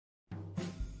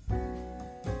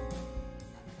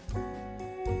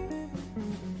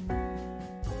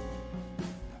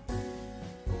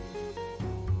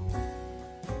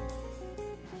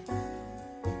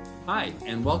Hi,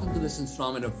 and welcome to this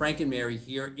installment of Frank and Mary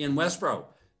here in Westborough.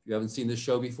 If you haven't seen this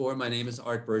show before, my name is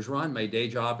Art Bergeron. My day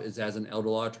job is as an elder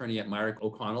law attorney at Myrick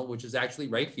O'Connell, which is actually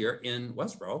right here in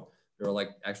Westborough. There are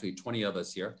actually 20 of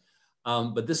us here.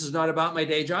 But this is not about my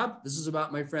day job. This is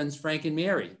about my friends Frank and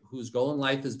Mary, whose goal in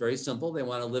life is very simple. They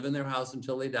want to live in their house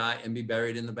until they die and be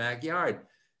buried in the backyard.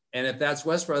 And if that's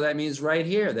Westborough, that means right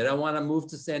here. They don't want to move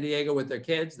to San Diego with their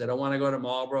kids. They don't want to go to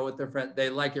Marlborough with their friends. They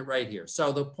like it right here.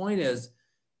 So the point is,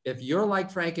 if you're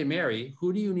like Frank and Mary,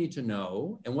 who do you need to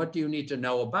know? And what do you need to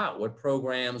know about? What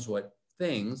programs, what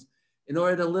things, in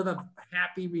order to live a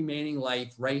happy remaining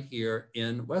life right here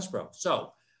in Westborough?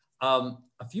 So a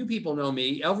few people know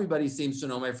me. Everybody seems to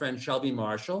know my friend Shelby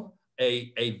Marshall,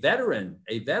 a veteran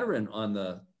on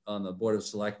the Board of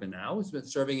Selectmen now, who's been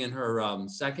serving in her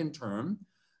second term,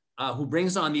 who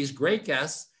brings on these great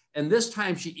guests. And this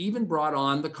time she even brought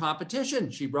on the competition.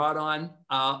 She brought on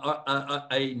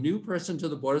a new person to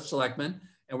the Board of Selectmen,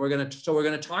 and we're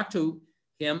gonna talk to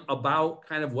him about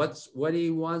kind of what he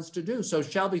wants to do. So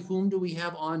Shelby, whom do we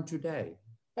have on today?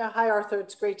 Yeah, hi Arthur,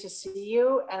 it's great to see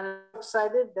you, and I'm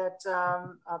excited that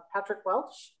Patrick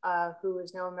Welch, who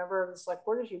is now a member of the Select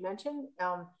Board, as you mentioned,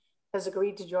 has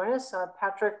agreed to join us.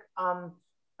 Patrick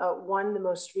won the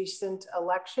most recent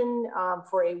election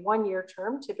for a one-year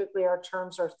term. Typically our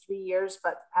terms are 3 years,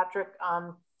 but Patrick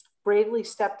bravely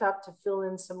stepped up to fill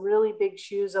in some really big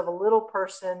shoes of a little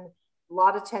person, a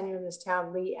lot of tenure in this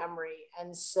town, Leigh Emery.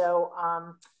 And so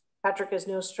Patrick is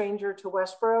no stranger to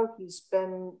Westborough. He's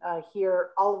been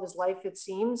here all of his life, it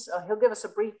seems. He'll give us a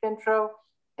brief intro,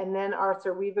 and then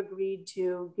Arthur, we've agreed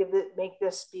to make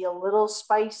this be a little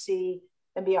spicy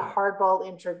and be a hardball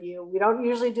interview. We don't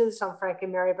usually do this on Frank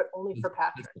and Mary, but only for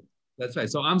Patrick. That's right.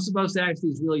 So I'm supposed to ask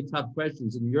these really tough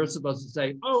questions, and you're supposed to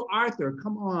say, "Oh, Arthur,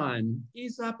 come on,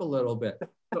 ease up a little bit."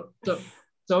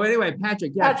 So anyway,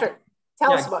 Patrick. Yeah, Patrick,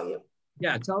 tell us about you.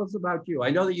 Yeah, tell us about you. I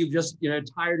know that you've just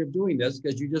tired of doing this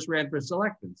because you just ran for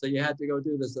selectman, so you had to go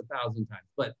do this 1,000 times.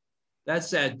 But that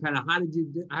said, kind of how did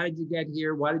you get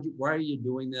here? Why are you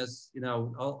doing this?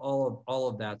 All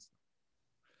of that stuff.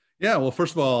 Yeah, well,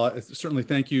 first of all, certainly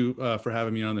thank you for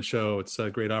having me on the show. It's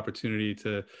a great opportunity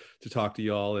to talk to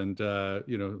y'all and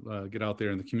get out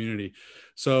there in the community.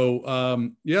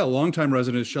 So yeah, longtime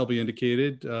resident, as Shelby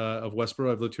indicated, of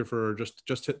Westborough. I've lived here for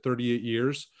just hit 38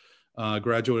 years.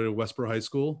 Graduated Westborough High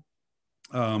School.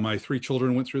 My 3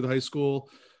 children went through the high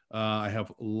school. I have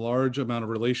a large amount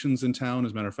of relations in town.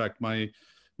 As a matter of fact, my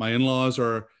in-laws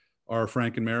are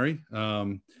Frank and Mary.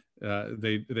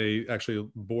 They actually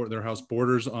their house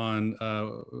borders on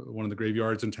one of the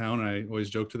graveyards in town. And I always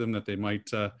joke to them that they might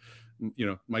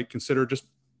consider just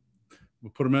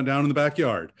put them down in the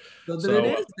backyard. So it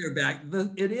is their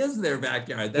backyard. It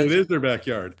is their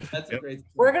backyard. That's a great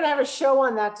story. We're going to have a show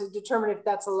on that to determine if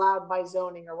that's allowed by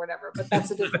zoning or whatever, but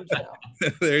that's a different show.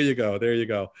 There you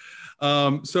go.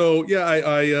 So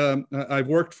yeah, I've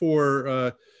worked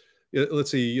for,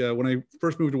 let's see, when I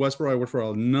first moved to Westborough, I worked for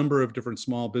a number of different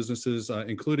small businesses,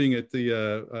 including at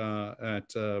the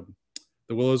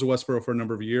Willows of Westborough for a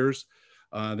number of years.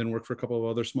 Then worked for a couple of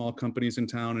other small companies in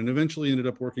town, and eventually ended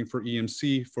up working for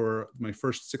EMC for my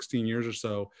first 16 years or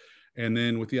so. And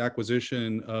then with the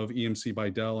acquisition of EMC by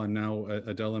Dell, I'm now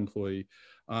a Dell employee.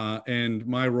 And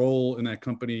my role in that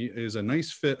company is a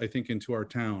nice fit, I think, into our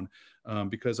town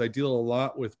because I deal a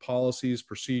lot with policies,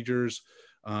 procedures.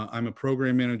 I'm a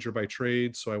program manager by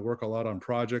trade, so I work a lot on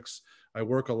projects. I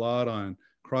work a lot on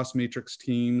cross-matrix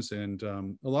teams, and a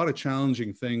lot of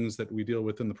challenging things that we deal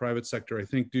with in the private sector, I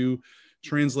think, do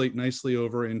translate nicely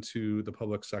over into the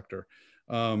public sector.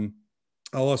 I'll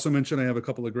also mention I have a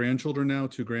couple of grandchildren now,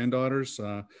 2 granddaughters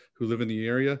who live in the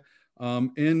area.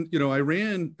 And, I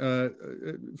ran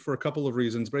for a couple of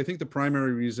reasons, but I think the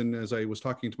primary reason, as I was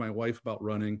talking to my wife about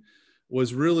running,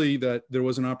 was really that there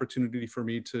was an opportunity for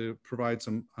me to provide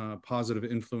some positive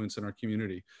influence in our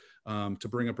community, to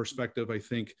bring a perspective, I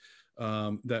think,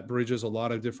 that bridges a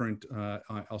lot of different,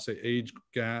 I'll say age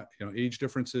gap, age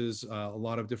differences, a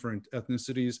lot of different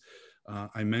ethnicities.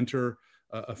 I mentor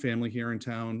a family here in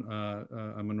town,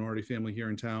 a minority family here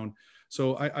in town.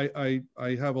 So I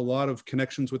have a lot of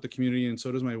connections with the community, and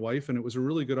so does my wife. And it was a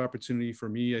really good opportunity for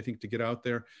me, I think, to get out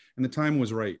there. And the time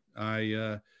was right.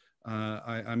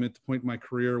 I'm at the point in my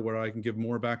career where I can give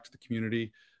more back to the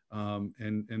community.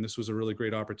 And this was a really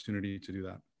great opportunity to do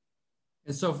that.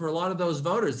 And so for a lot of those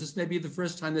voters, this may be the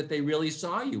first time that they really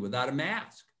saw you without a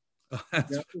mask.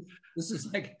 This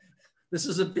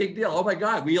is a big deal. Oh my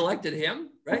God, we elected him,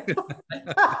 right?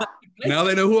 Now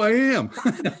they know who I am.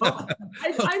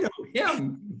 I know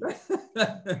him.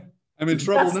 I'm in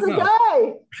trouble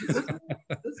now. That's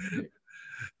the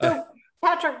guy.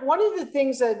 Patrick, one of the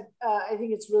things that I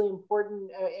think it's really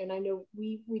important, and I know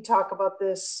we talk about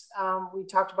this, we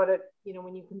talked about it,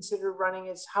 when you consider running,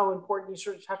 is how important, you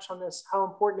sort of touched on this, how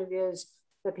important it is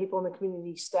that people in the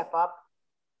community step up.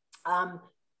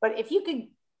 But if you could,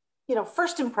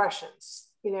 first impressions,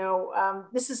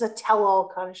 this is a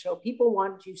tell-all kind of show. People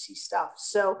want juicy stuff.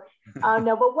 So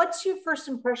no, but what's your first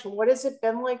impression? What has it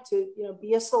been like to,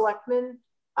 be a selectman?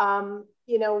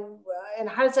 And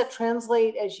how does that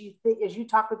translate as you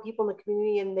talk with people in the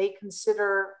community and they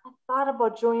consider, I thought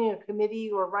about joining a committee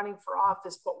or running for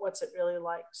office, but what's it really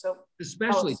like? So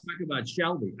especially talk about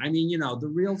Shelby. I mean,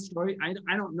 the real story, I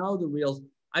don't know the real,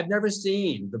 I've never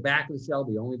seen the back of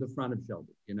Shelby, only the front of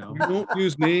Shelby, You won't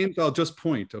use names, I'll just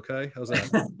point, okay? How's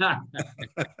that?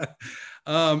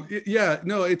 Yeah,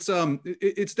 no,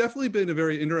 it's definitely been a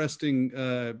very interesting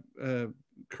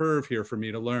curve here for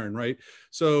me to learn, right?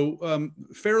 So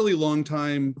fairly long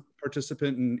time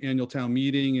participant in annual town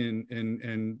meeting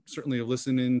and certainly have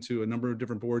listened into a number of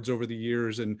different boards over the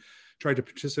years and tried to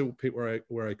participate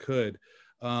where I could.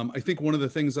 I think one of the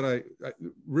things that I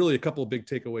really, a couple of big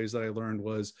takeaways that I learned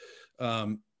was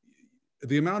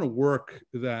the amount of work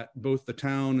that both the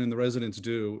town and the residents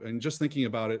do. And just thinking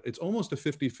about it, it's almost a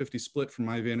 50-50 split from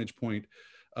my vantage point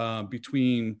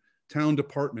between town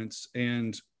departments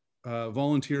and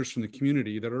volunteers from the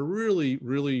community that are really,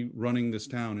 really running this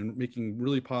town and making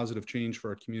really positive change for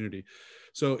our community.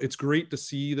 So it's great to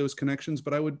see those connections,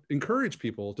 but I would encourage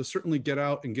people to certainly get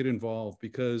out and get involved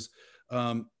because,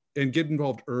 and get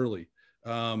involved early.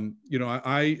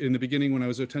 I in the beginning, when I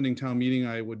was attending town meeting,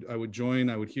 I would join,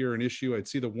 I would hear an issue, I'd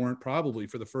see the warrant probably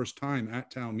for the first time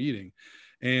at town meeting.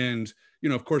 And,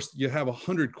 of course, you have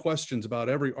 100 questions about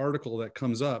every article that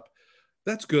comes up.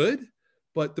 That's good.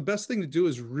 But the best thing to do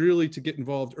is really to get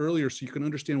involved earlier so you can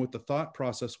understand what the thought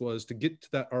process was to get to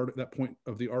that point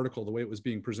of the article, the way it was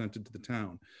being presented to the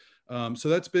town. So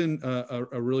that's been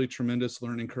a really tremendous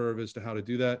learning curve as to how to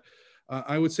do that.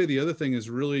 I would say the other thing is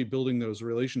really building those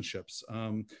relationships.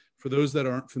 For those that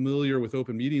aren't familiar with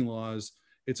open meeting laws,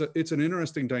 it's an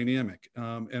interesting dynamic.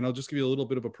 And I'll just give you a little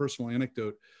bit of a personal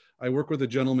anecdote. I work with a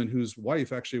gentleman whose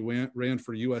wife actually ran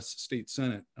for U.S. State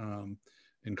Senate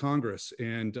in Congress.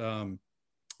 And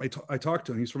I talked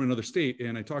to him, he's from another state,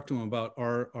 and I talked to him about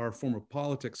our form of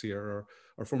politics here,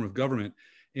 our form of government.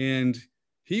 And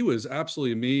he was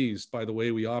absolutely amazed by the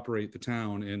way we operate the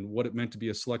town and what it meant to be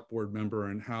a select board member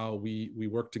and how we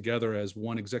work together as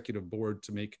one executive board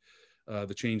to make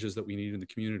the changes that we need in the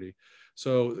community.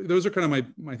 So those are kind of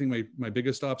my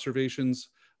biggest observations.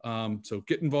 So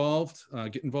get involved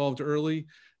early,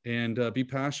 and be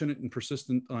passionate and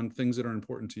persistent on things that are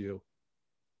important to you.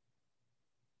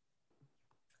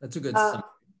 That's a good sign.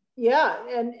 Yeah,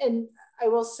 and I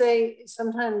will say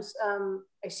sometimes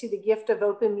I see the gift of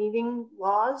open meeting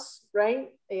laws, right?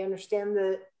 They understand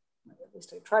at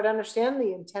least I try to understand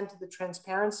the intent of the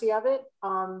transparency of it.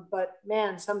 But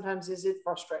man, sometimes is it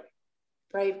frustrating,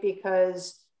 right?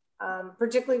 Because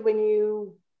particularly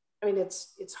when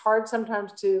it's hard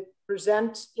sometimes to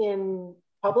present in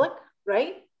public,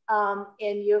 right?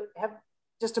 And you have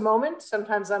just a moment.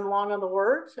 Sometimes I'm long on the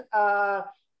word.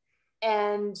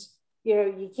 And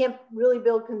you can't really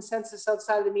build consensus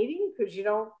outside of the meeting because you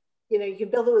can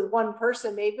build it with one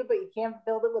person maybe, but you can't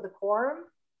build it with a quorum.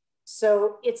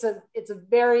 So it's a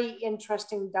very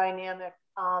interesting dynamic.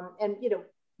 And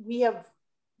we have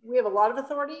a lot of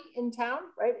authority in town,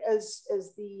 right, as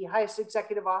the highest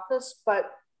executive office, but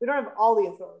we don't have all the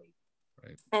authority.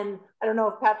 Right. And I don't know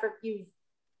if Patrick, you've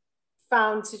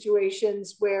found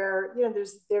situations where there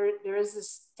is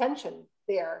this tension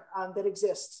there that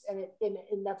exists,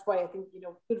 and that's why I think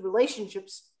good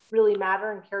relationships really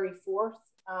matter and carry forth,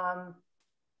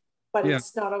 but yeah.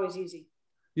 It's not always easy.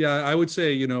 Yeah, I would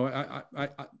say I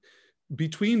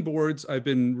between boards I've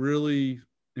been really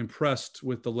impressed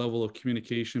with the level of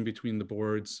communication between the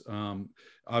boards.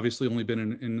 Obviously only been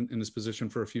in this position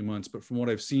for a few months, but from what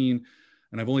I've seen,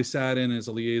 and I've only sat in as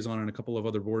a liaison in a couple of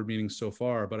other board meetings so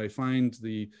far, but I find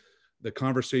the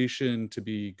conversation to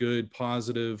be good,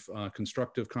 positive,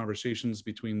 constructive conversations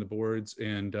between the boards.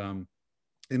 And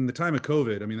in the time of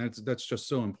COVID, I mean, that's just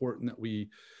so important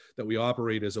that we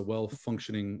operate as a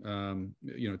well-functioning,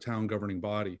 town governing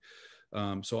body.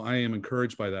 So I am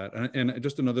encouraged by that. And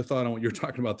just another thought on what you're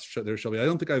talking about there, Shelby. I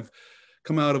don't think I've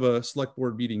come out of a select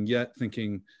board meeting yet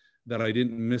thinking that I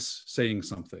didn't miss saying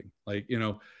something. Like,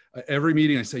 every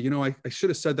meeting I say, I should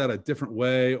have said that a different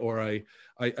way, or I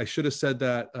should have said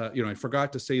that, I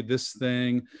forgot to say this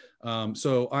thing.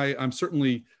 So I'm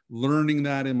certainly learning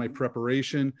that in my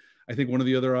preparation. I think one of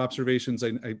the other observations,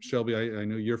 Shelby, I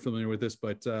know you're familiar with this,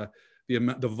 but the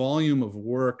the volume of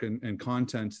work and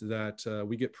content that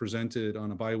we get presented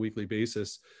on a bi-weekly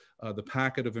basis, the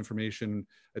packet of information,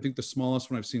 I think the smallest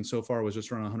one I've seen so far was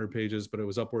just around 100 pages, but it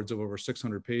was upwards of over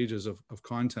 600 pages of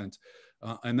content.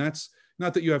 And that's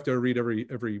not that you have to read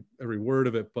every word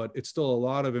of it, but it's still a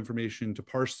lot of information to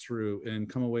parse through and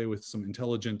come away with some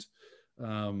intelligent,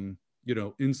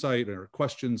 insight or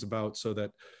questions about, so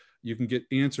that you can get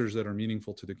answers that are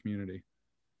meaningful to the community.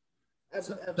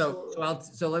 Absolutely.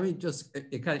 Let me just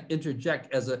kind of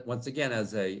interject once again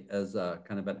as a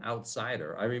kind of an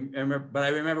outsider. I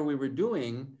remember we were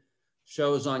doing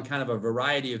shows on kind of a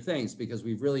variety of things, because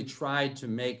we've really tried to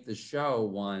make the show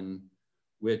one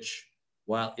which,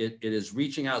 while it is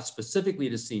reaching out specifically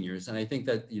to seniors, and I think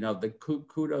that, the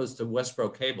kudos to Westborough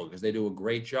Cable, because they do a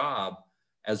great job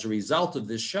as a result of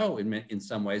this show in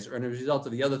some ways, or as a result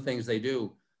of the other things they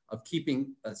do, of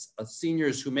keeping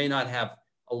seniors who may not have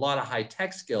a lot of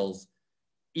high-tech skills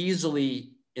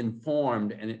easily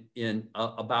informed and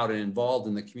about and involved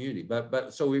in the community.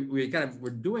 So we're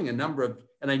doing a number of,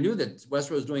 and I knew that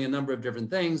Westborough was doing a number of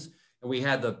different things, and we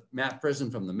had the Matt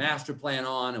Prison from the master plan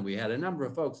on, and we had a number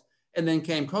of folks, and then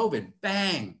came COVID,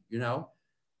 bang,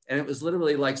 and it was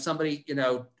literally like somebody,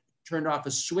 turned off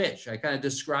a switch. I kind of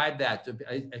described that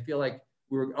I feel like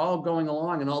we were all going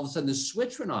along, and all of a sudden the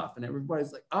switch went off, and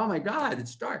everybody's like, oh my God,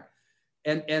 it's dark.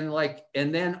 And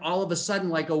then all of a sudden,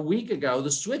 like a week ago,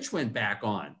 the switch went back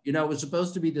on. It was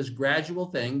supposed to be this gradual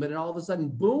thing, but then all of a sudden,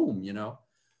 boom,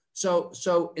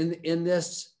 So in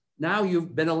this, now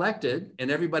you've been elected, and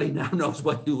everybody now knows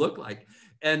what you look like.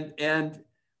 And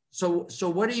so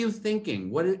what are you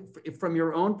thinking? From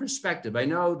your own perspective? I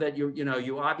know that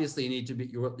you obviously need to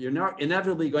be, you're not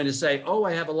inevitably going to say, oh,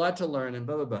 I have a lot to learn and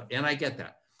blah blah blah, and I get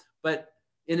that, but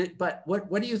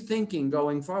what are you thinking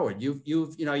going forward?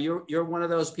 You're one of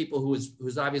those people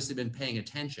who's obviously been paying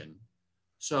attention.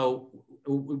 So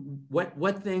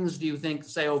what things do you think,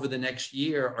 say, over the next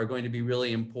year are going to be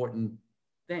really important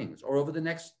things, or over the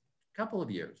next couple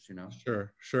of years?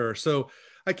 Sure. So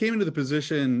I came into the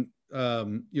position,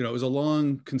 it was a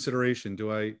long consideration.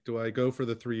 Do I go for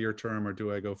the 3-year term, or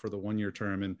do I go for the 1-year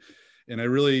term? And I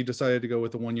really decided to go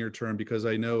with the 1-year term, because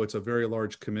I know it's a very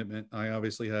large commitment. I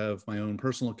obviously have my own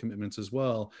personal commitments as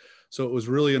well. So it was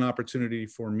really an opportunity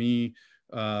for me,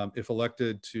 if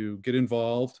elected, to get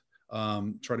involved,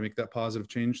 try to make that positive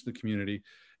change to the community.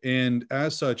 And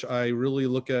as such, I really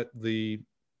look at the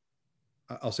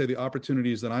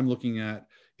opportunities that I'm looking at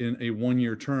in a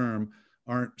 1-year term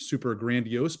aren't super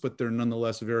grandiose, but they're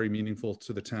nonetheless very meaningful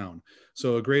to the town.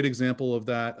 So a great example of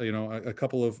that, a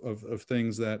couple of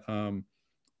things that,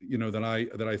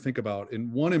 that I think about.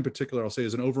 And one in particular, I'll say,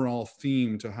 is an overall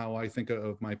theme to how I think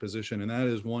of my position. And that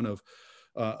is one of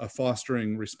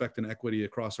fostering respect and equity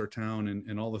across our town,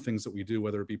 and all the things that we do,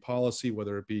 whether it be policy,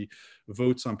 whether it be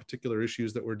votes on particular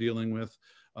issues that we're dealing with.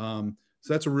 So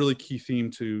that's a really key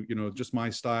theme to, just my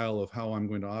style of how I'm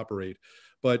going to operate.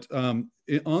 But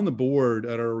on the board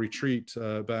at our retreat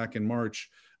back in March,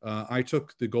 I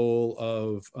took the goal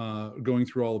of going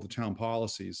through all of the town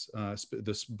policies,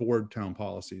 this board town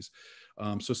policies.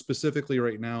 So specifically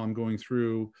right now, I'm going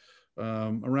through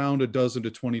around a dozen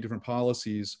to 20 different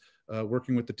policies,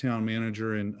 working with the town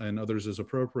manager and others as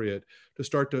appropriate, to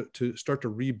start to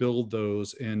rebuild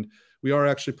those. And we are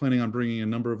actually planning on bringing a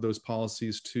number of those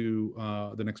policies to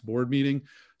the next board meeting,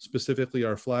 specifically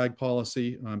our flag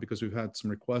policy, because we've had some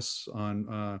requests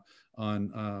on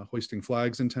hoisting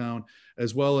flags in town,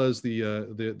 as well as the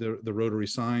Rotary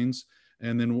signs.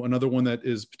 And then another one that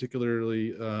is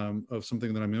particularly of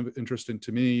something that I'm interested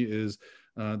to me is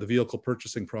the vehicle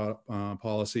purchasing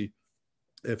policy.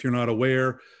 If you're not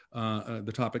aware,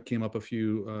 the topic came up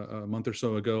a month or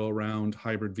so ago around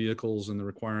hybrid vehicles and the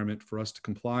requirement for us to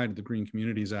comply to the Green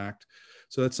Communities Act.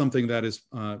 So that's something that is,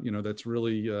 that's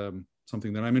really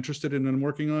something that I'm interested in and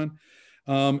working on.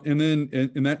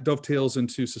 And that dovetails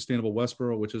into Sustainable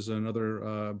Westborough, which is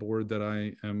another board that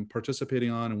I am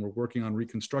participating on, and we're working on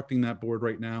reconstructing that board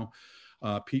right now.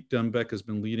 Pete Dembeck has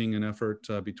been leading an effort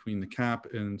between the CAP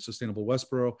and Sustainable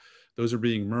Westborough. Those are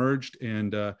being merged,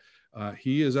 and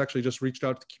he has actually just reached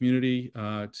out to the community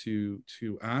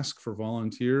to ask for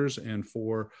volunteers and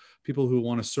for people who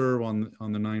want to serve on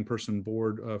the 9-person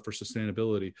board for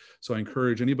sustainability. So I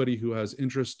encourage anybody who has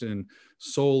interest in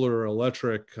solar,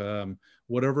 electric,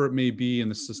 whatever it may be in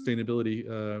the sustainability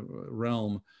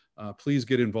realm, please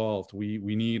get involved.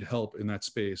 We need help in that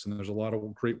space, and there's a lot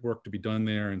of great work to be done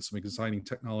there and some exciting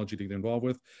technology to get involved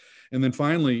with. And then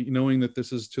finally, knowing that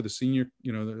this is to the senior,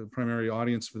 the primary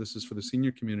audience for this is for the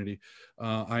senior community,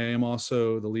 I am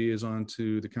also the liaison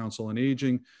to the Council on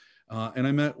Aging. And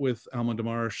I met with Alma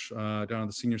DeMarche down at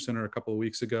the Senior Center a couple of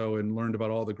weeks ago and learned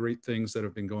about all the great things that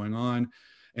have been going on.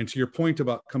 And to your point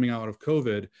about coming out of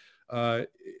COVID,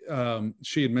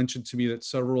 she had mentioned to me that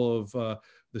several of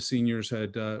the seniors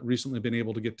had recently been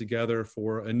able to get together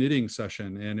for a knitting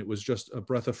session. And it was just a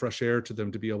breath of fresh air to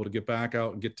them to be able to get back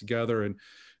out and get together. And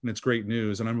it's great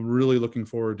news. And I'm really looking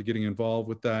forward to getting involved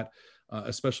with that,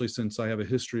 especially since I have a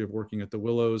history of working at the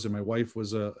Willows, and my wife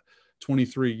was a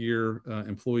 23-year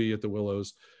employee at the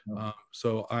Willows.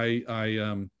 So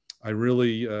I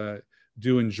really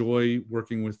do enjoy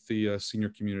working with the senior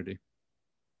community.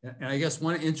 And I guess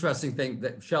one interesting thing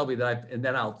that Shelby, and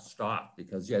then I'll stop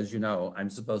because, as you know, I'm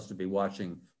supposed to be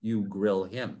watching you grill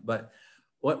him. But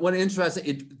one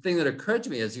interesting thing that occurred to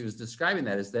me as he was describing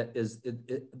that is that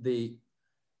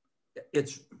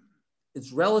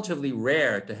it's relatively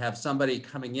rare to have somebody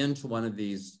coming into one of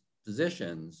these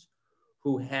positions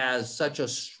who has such a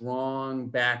strong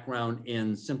background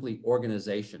in simply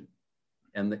organization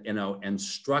and and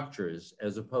structures,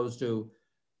 as opposed to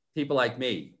people like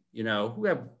me, who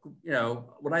have,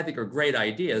 what I think are great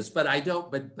ideas,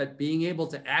 but being able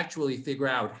to actually figure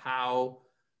out how,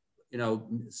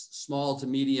 small to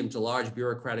medium to large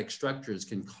bureaucratic structures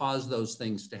can cause those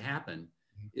things to happen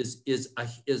is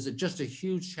just a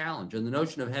huge challenge. And the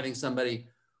notion of having somebody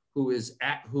who is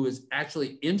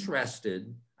actually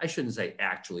interested, I shouldn't say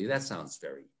actually, that sounds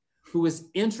who is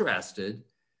interested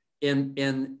in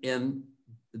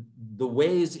the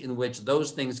ways in which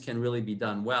those things can really be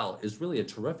done well is really a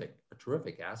terrific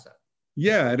asset.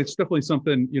 Yeah, and it's definitely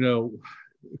something,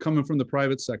 coming from the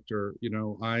private sector,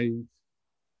 I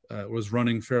was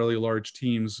running fairly large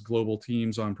teams, global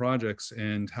teams on projects,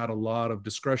 and had a lot of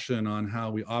discretion on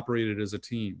how we operated as a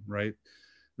team, right?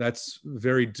 That's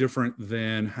very different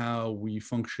than how we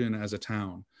function as a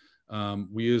town.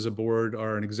 We as a board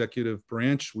are an executive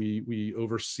branch. We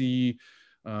oversee,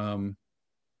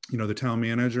 the town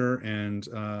manager, and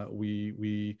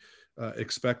we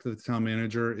expect that the town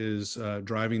manager is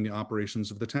driving the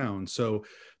operations of the town. So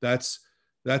that's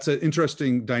an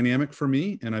interesting dynamic for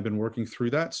me, and I've been working through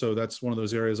that. So that's one of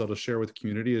those areas I'll just share with the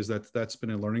community, is that's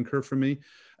been a learning curve for me.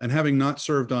 And having not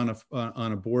served on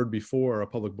a board before, a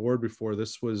public board before,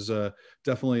 this was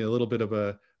definitely a little bit of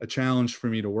a challenge for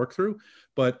me to work through.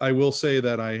 But I will say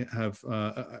that I have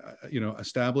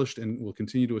established and will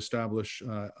continue to establish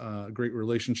great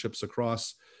relationships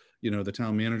across the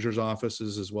town manager's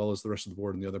offices, as well as the rest of the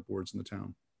board and the other boards in the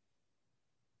town.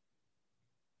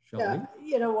 Yeah,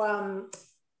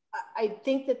 I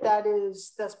think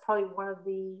that's probably one of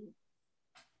the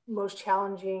most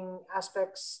challenging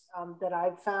aspects that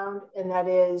I've found, and that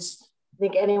is, I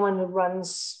think anyone who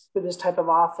runs for this type of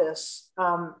office,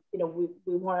 we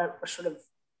want to sort of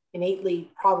innately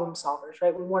problem solvers,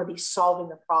 right? We want to be solving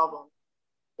the problem,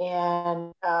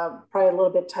 and probably a little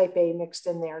bit type A mixed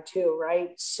in there too,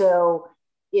 right? So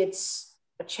it's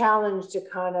a challenge to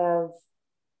kind of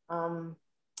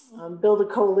build a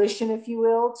coalition, if you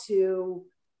will, to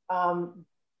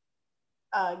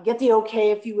get the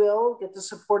okay, if you will, get the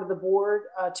support of the board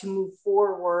to move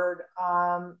forward,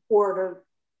 or to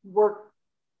work.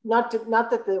 Not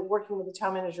that the working with the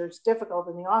town manager is difficult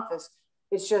in the office.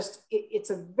 It's just it's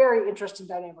a very interesting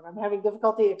dynamic. I'm having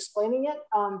difficulty explaining it,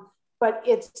 but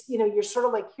it's you're sort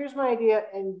of like, here's my idea,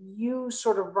 and you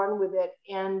sort of run with it,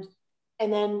 and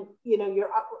then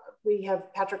we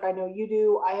have, Patrick, I know you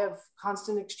do, I have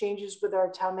constant exchanges with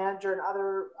our town manager and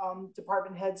other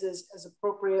department heads as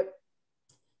appropriate.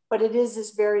 But it is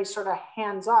this very sort of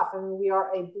hands-off. I mean, we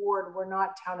are a board, we're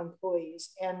not town employees.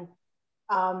 And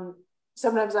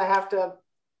sometimes I have to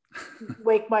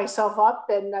wake myself up,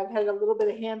 and I've had a little bit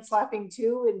of hand slapping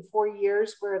too in 4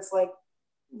 years, where it's like,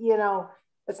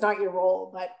 it's not your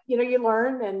role, but you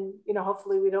learn, and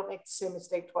hopefully we don't make the same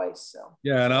mistake twice. So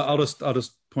yeah, and I'll just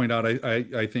point out,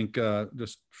 I think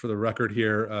just for the record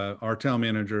here, our town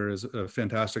manager is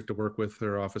fantastic to work with.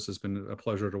 Her office has been a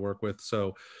pleasure to work with.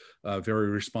 So very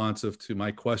responsive to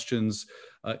my questions,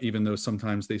 even though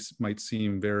sometimes they might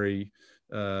seem very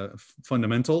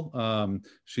fundamental.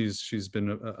 She's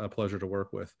been a pleasure to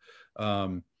work with.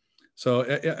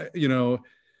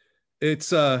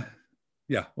 It's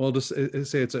yeah, well, just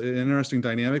say it's an interesting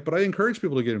dynamic, but I encourage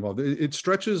people to get involved. It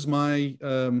stretches my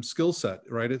skill set,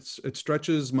 right? It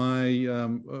stretches my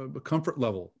comfort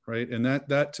level, right? And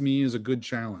that to me is a good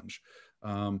challenge.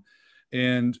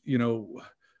 And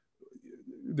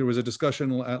there was a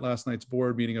discussion at last night's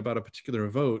board meeting about a particular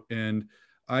vote, and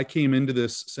I came into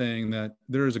this saying that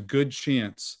there is a good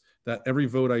chance that every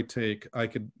vote I take,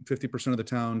 50% of the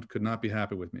town could not be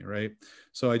happy with me, right?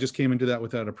 So I just came into that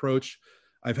with that approach.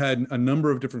 I've had a number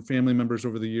of different family members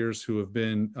over the years who have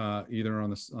been either on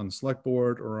the select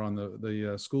board or on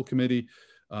the school committee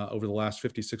over the last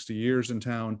 50, 60 years in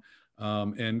town,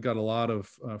 and got a lot of,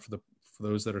 for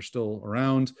those that are still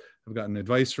around, I've gotten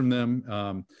advice from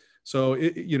them. So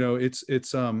it's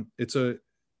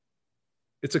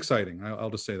exciting. I'll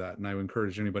just say that, and I would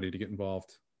encourage anybody to get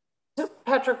involved. So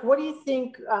Patrick, what do you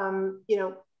think,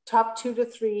 top 2 to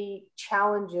 3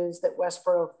 challenges that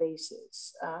Westborough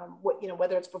faces?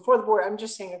 Whether it's before the board, I'm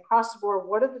just saying across the board,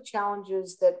 what are the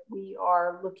challenges that we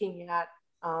are looking at?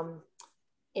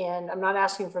 And I'm not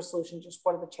asking for a solution, just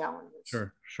what are the challenges?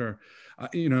 Sure.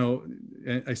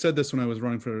 I said this when I was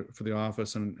running for the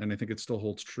office, and I think it still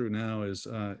holds true now, is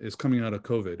coming out of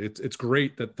COVID. It's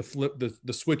great that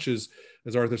the switches,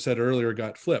 as Arthur said earlier,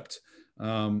 got flipped.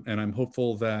 And I'm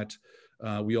hopeful that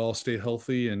we all stay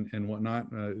healthy and whatnot.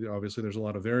 Obviously, there's a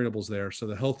lot of variables there. So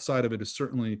the health side of it is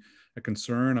certainly a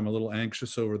concern. I'm a little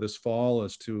anxious over this fall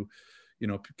as to,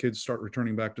 kids start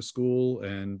returning back to school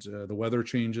and the weather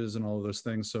changes and all of those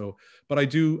things. So, but I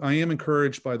am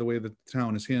encouraged by the way that the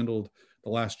town has handled the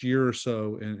last year or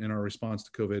so in our response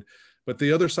to COVID. But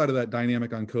the other side of that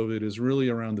dynamic on COVID is really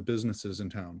around the businesses in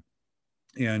town.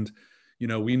 And,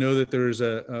 we know that there's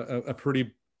a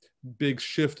pretty big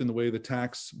shift in the way the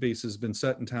tax base has been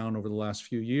set in town over the last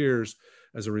few years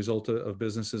as a result of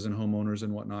businesses and homeowners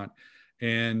and whatnot.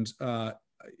 And I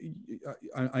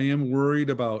am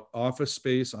worried about office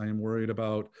space. I am worried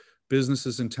about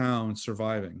businesses in town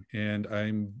surviving. And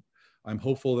I'm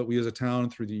hopeful that we as a town,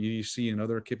 through the EDC and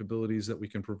other capabilities, that we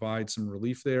can provide some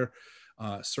relief there.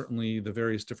 Certainly the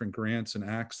various different grants and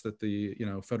acts that the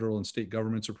federal and state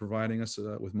governments are providing us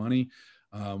with money.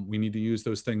 We need to use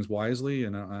those things wisely,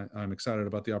 and I'm excited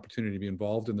about the opportunity to be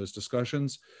involved in those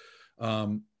discussions.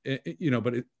 And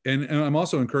I'm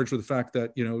also encouraged with the fact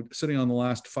that, sitting on the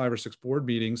last 5 or 6 board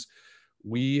meetings,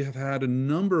 we have had a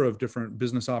number of different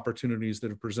business opportunities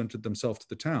that have presented themselves to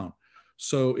the town.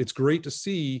 So it's great to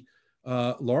see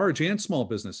large and small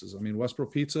businesses. I memean, Westborough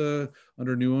Pizza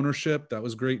under new ownership, that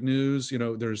was great news.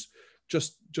 There's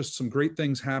just some great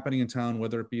things happening in town,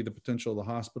 whether it be the potential of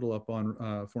the hospital up on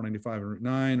 495 and Route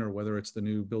 9, or whether it's the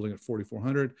new building at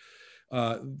 4400.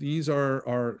 These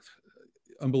are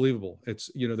unbelievable.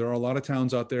 There are a lot of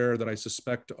towns out there that I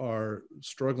suspect are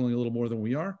struggling a little more than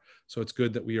we are. So it's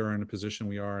good that we are in a position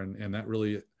we are, and that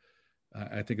really,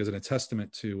 I think, is a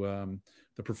testament to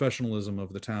the professionalism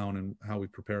of the town and how we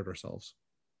prepared ourselves.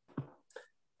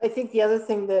 I think the other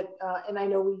thing that, and I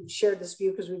know we shared this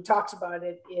view because we've talked about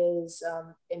it, is,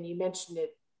 and you mentioned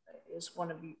it, is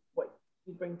one of what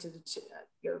you bring to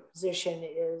your position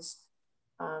is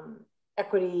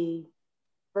equity,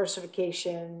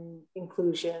 diversification,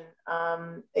 inclusion.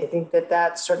 I think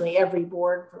that's certainly every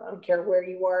board, I don't care where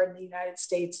you are in the United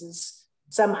States, is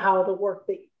somehow the work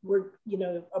that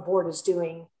a board is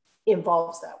doing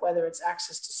involves that, whether it's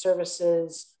access to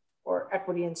services or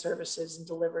equity in services and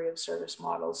delivery of service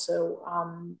models. So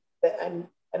and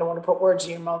I don't want to put words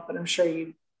in your mouth, but I'm sure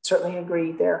you certainly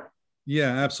agree there. Yeah,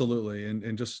 absolutely.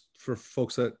 And just for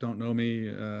folks that don't know me,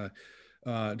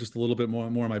 just a little bit more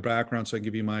of my background, so I can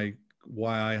give you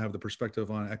why I have the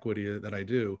perspective on equity that I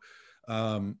do.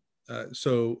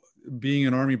 So being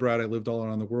an Army brat, I lived all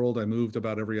around the world. I moved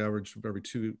about every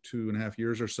 2.5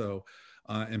 years or so.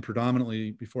 And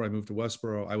predominantly before I moved to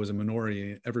Westborough, I was a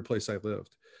minority in every place I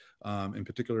lived. And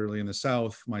particularly in the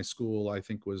South, my school, I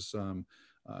think, was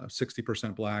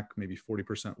 60% Black, maybe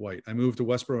 40% white. I moved to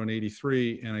Westborough in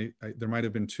 '83, and there might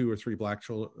have been 2 or 3 Black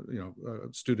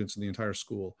students in the entire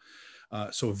school.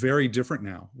 So very different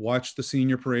now. Watched the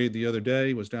senior parade the other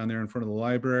day, was down there in front of the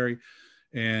library,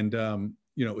 and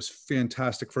it was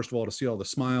fantastic, first of all, to see all the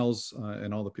smiles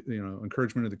and all the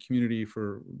encouragement of the community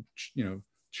for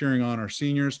cheering on our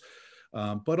seniors,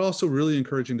 but also really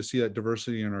encouraging to see that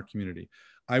diversity in our community.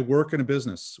 I work in a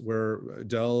business where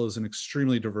Dell is an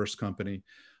extremely diverse company,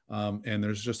 and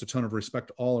there's just a ton of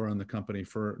respect all around the company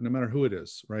for no matter who it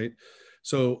is, right?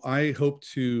 So I hope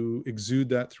to exude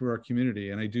that through our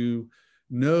community. And I do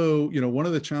know, one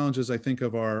of the challenges I think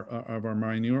of our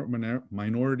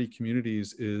minority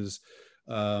communities is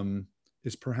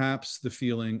perhaps the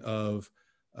feeling of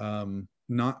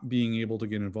not being able to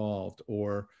get involved,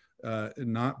 or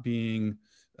not being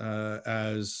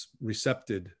as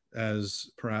receptive as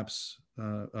perhaps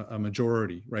a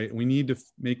majority, right? We need to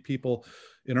make people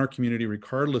in our community,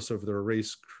 regardless of their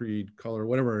race, creed, color,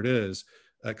 whatever it is,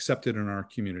 accepted in our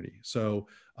community. So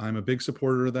I'm a big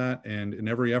supporter of that. And in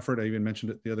every effort, I even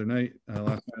mentioned it the other night, last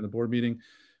night at the board meeting,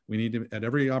 we need to, at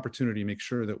every opportunity, make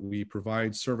sure that we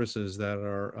provide services that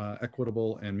are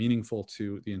equitable and meaningful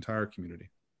to the entire community.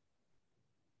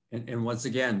 And once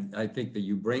again, I think that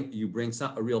you bring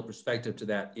a real perspective to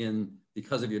that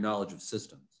because of your knowledge of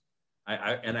systems.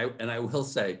 I will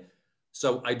say,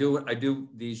 so I do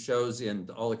these shows in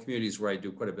all the communities where I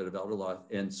do quite a bit of elder law.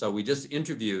 And so we just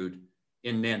interviewed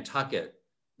in Nantucket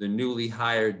the newly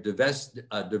hired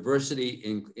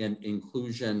diversity and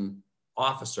inclusion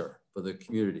officer for the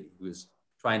community, who is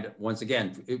trying to, once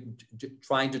again,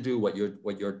 trying to do what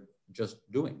you're just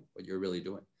doing, what you're really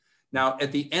doing. Now,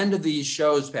 at the end of these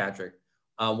shows, Patrick,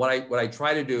 what I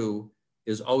try to do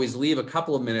is always leave a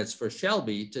couple of minutes for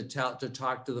Shelby to talk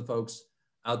to the folks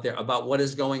out there about what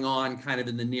is going on kind of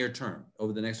in the near term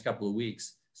over the next couple of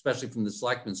weeks, especially from the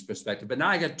selectmen's perspective. But now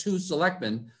I got two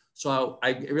selectmen, so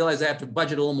I realize I have to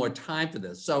budget a little more time for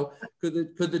this. So could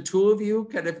the two of you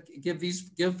kind of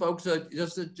give folks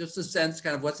just a sense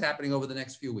kind of what's happening over the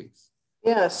next few weeks?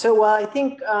 Yeah, so I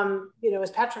think, as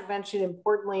Patrick mentioned,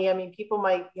 importantly, I mean, people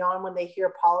might yawn when they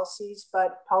hear policies,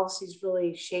 but policies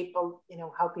really shape,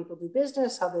 how people do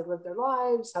business, how they live their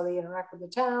lives, how they interact with the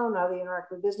town, how they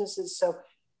interact with businesses. So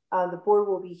the board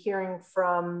will be hearing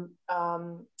from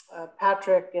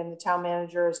Patrick and the town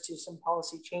manager as to some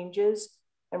policy changes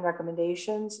and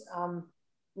recommendations.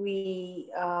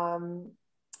 We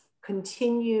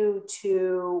continue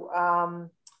to,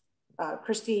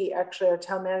 Christy, actually our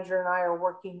town manager, and I are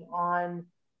working on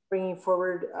bringing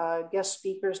forward guest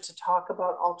speakers to talk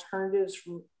about alternatives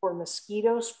for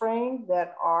mosquito spraying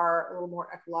that are a little more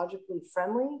ecologically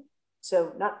friendly.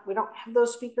 So we don't have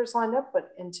those speakers lined up,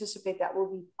 but anticipate that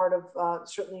will be part of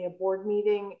certainly a board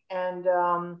meeting. And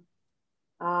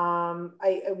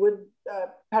I would,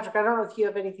 Patrick, I don't know if you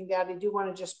have anything to add. I do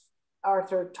want to just,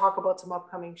 Arthur, talk about some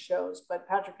upcoming shows, but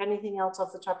Patrick, anything else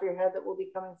off the top of your head that will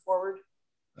be coming forward?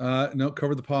 No,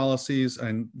 cover the policies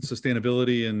and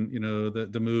sustainability, and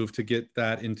the move to get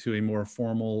that into a more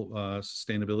formal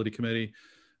sustainability committee.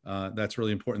 That's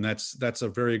really important. That's a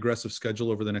very aggressive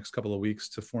schedule over the next couple of weeks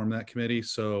to form that committee.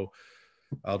 So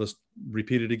I'll just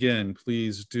repeat it again.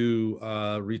 Please do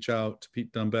reach out to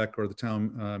Pete Dumbeck or the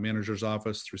town manager's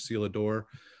office through Seal a Door,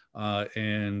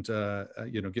 and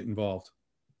get involved.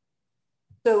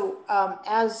 So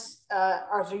as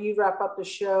Arthur, you wrap up the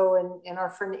show, and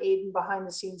our friend Aiden behind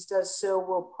the scenes does so,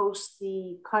 we'll post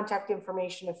the contact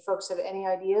information if folks have any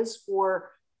ideas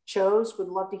for shows. Would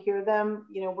love to hear them.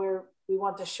 Where we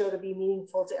want the show to be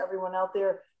meaningful to everyone out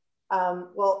there.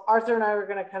 Well, Arthur and I are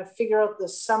going to kind of figure out the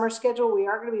summer schedule. We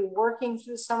are going to be working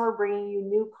through the summer, bringing you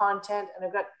new content,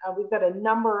 and we've got a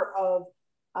number of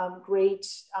great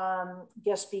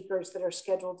guest speakers that are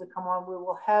scheduled to come on. We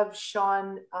will have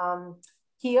Sean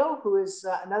Keogh, who is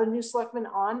another new selectman,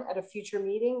 on at a future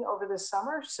meeting over the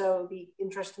summer. So it'll be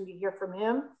interesting to hear from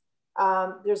him.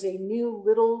 There's a new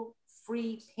little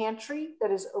free pantry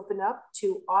that is opened up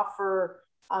to offer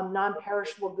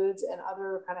non-perishable goods and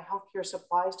other kind of healthcare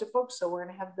supplies to folks. So we're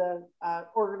going to have the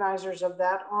organizers of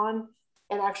that on.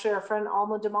 And actually our friend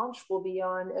Alma DeMonch will be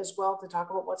on as well to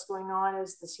talk about what's going on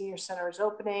as the senior center is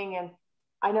opening. And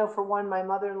I know for one, my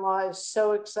mother-in-law is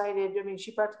so excited. I mean, she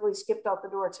practically skipped out the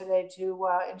door today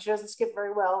and she doesn't skip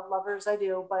very well, love her as I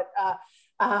do, but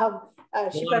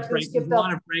she practically skipped out. A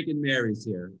lot of Frank and Mary's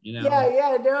here,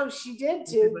 Yeah, no, she did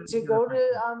to go to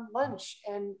lunch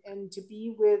and to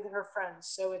be with her friends.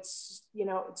 So it's,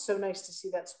 it's so nice to see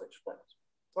that switch flipped.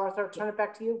 Arthur, I'll turn it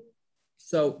back to you.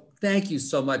 So thank you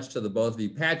so much to the both of you.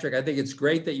 Patrick, I think it's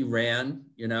great that you ran,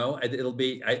 it'll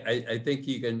be, I think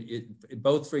you can,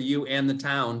 both for you and the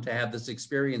town to have this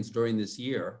experience during this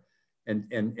year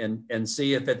and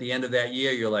see if at the end of that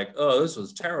year, you're like, oh, this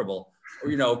was terrible.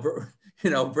 Or,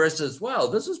 versus, wow,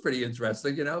 this was pretty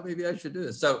interesting. Maybe I should do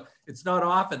this. So it's not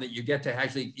often that you get to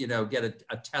actually, get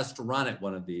a test run at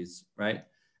one of these, right?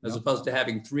 As opposed to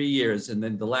having 3 years and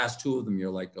then the last 2 of them,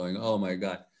 you're like going, oh my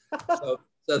God.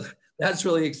 So that's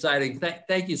really exciting.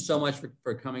 Thank you so much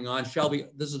for coming on. Shelby,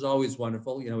 this is always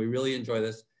wonderful. We really enjoy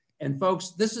this. And folks,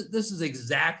 this is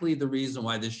exactly the reason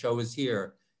why this show is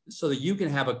here, so that you can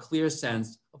have a clear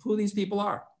sense of who these people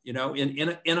are,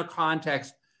 in a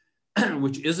context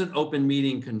which isn't open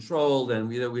meeting controlled, and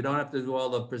we don't have to do all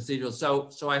the procedural.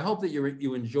 So I hope that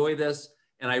you enjoy this,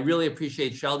 and I really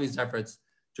appreciate Shelby's efforts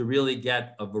to really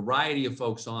get a variety of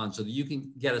folks on so that you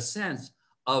can get a sense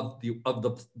of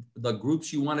the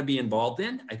groups you want to be involved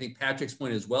in. I think Patrick's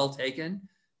point is well taken.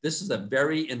 This is a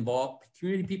very involved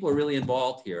community. People are really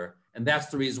involved here, and that's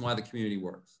the reason why the community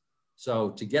works. So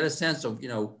to get a sense of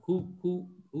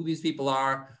who these people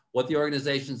are, what the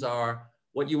organizations are,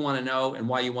 what you want to know, and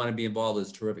why you want to be involved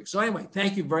is terrific. So anyway,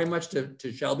 thank you very much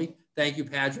to Shelby. Thank you,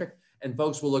 Patrick. And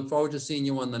folks, we'll look forward to seeing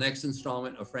you on the next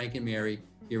installment of Frank and Mary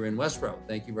here in Westborough.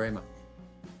 Thank you very much.